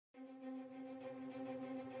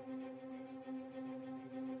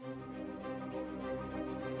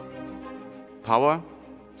Power,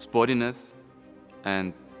 sportiness,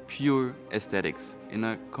 and pure aesthetics in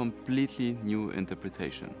a completely new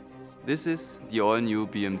interpretation. This is the all-new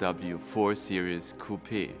BMW 4 Series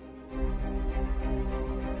Coupé.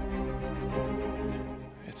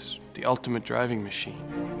 It's the ultimate driving machine.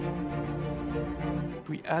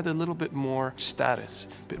 We add a little bit more status,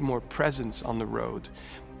 a bit more presence on the road.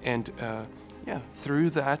 And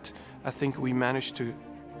through that, I think we managed to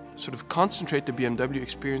sort of concentrate the BMW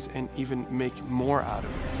experience and even make more out of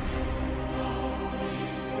it.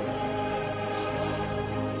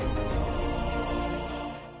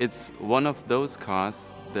 It's one of those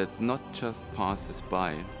cars that not just passes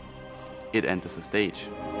by, it enters a stage.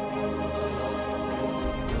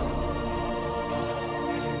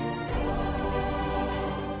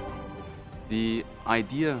 The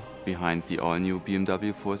idea behind the all-new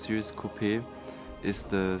BMW 4 Series Coupé is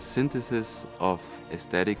the synthesis of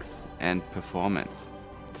aesthetics and performance.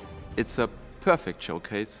 It's a perfect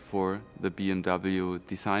showcase for the BMW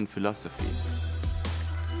design philosophy.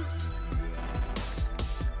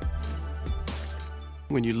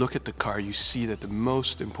 When you look at the car, you see that the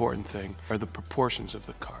most important thing are the proportions of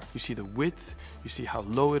the car. You see the width, you see how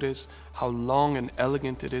low it is, how long and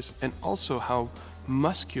elegant it is, and also how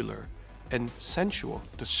muscular and sensual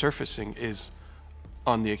the surfacing is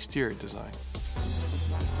on the exterior design.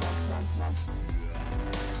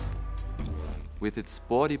 With its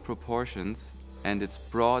sporty proportions and its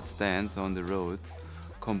broad stance on the road,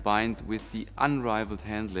 combined with the unrivaled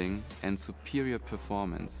handling and superior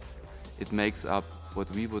performance, it makes up what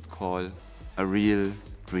we would call a real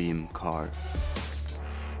dream car.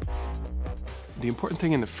 The important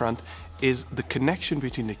thing in the front is the connection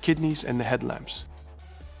between the kidneys and the headlamps.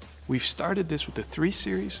 We've started this with the 3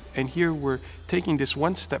 Series, and here we're taking this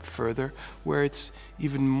one step further, where it's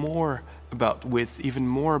even more about width, even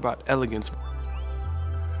more about elegance.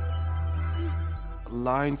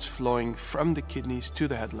 Lines flowing from the kidneys to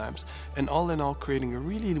the headlamps, and all in all creating a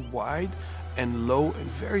really wide and low and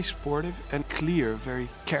very sportive and clear, very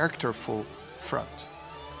characterful front.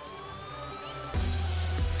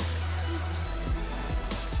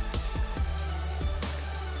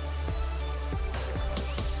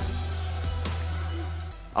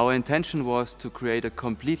 Our intention was to create a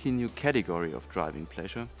completely new category of driving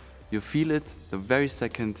pleasure. You feel it the very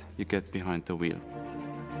second you get behind the wheel.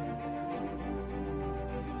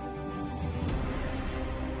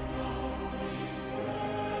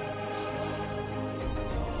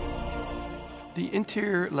 The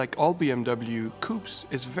interior, like all BMW coupes,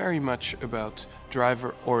 is very much about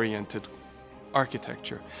driver-oriented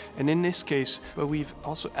architecture. And in this case, but we've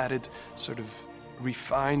also added sort of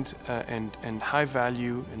refined and high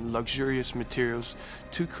value and luxurious materials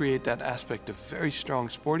to create that aspect of very strong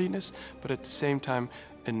sportiness, but at the same time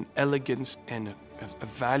an elegance and a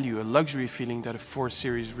value, a luxury feeling that a 4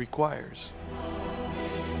 Series requires.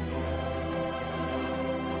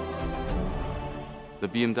 The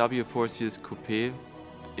BMW 4 Series Coupé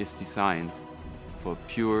is designed for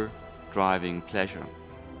pure driving pleasure.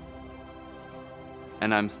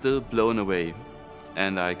 And I'm still blown away,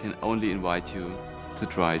 and I can only invite you to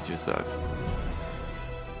try it yourself.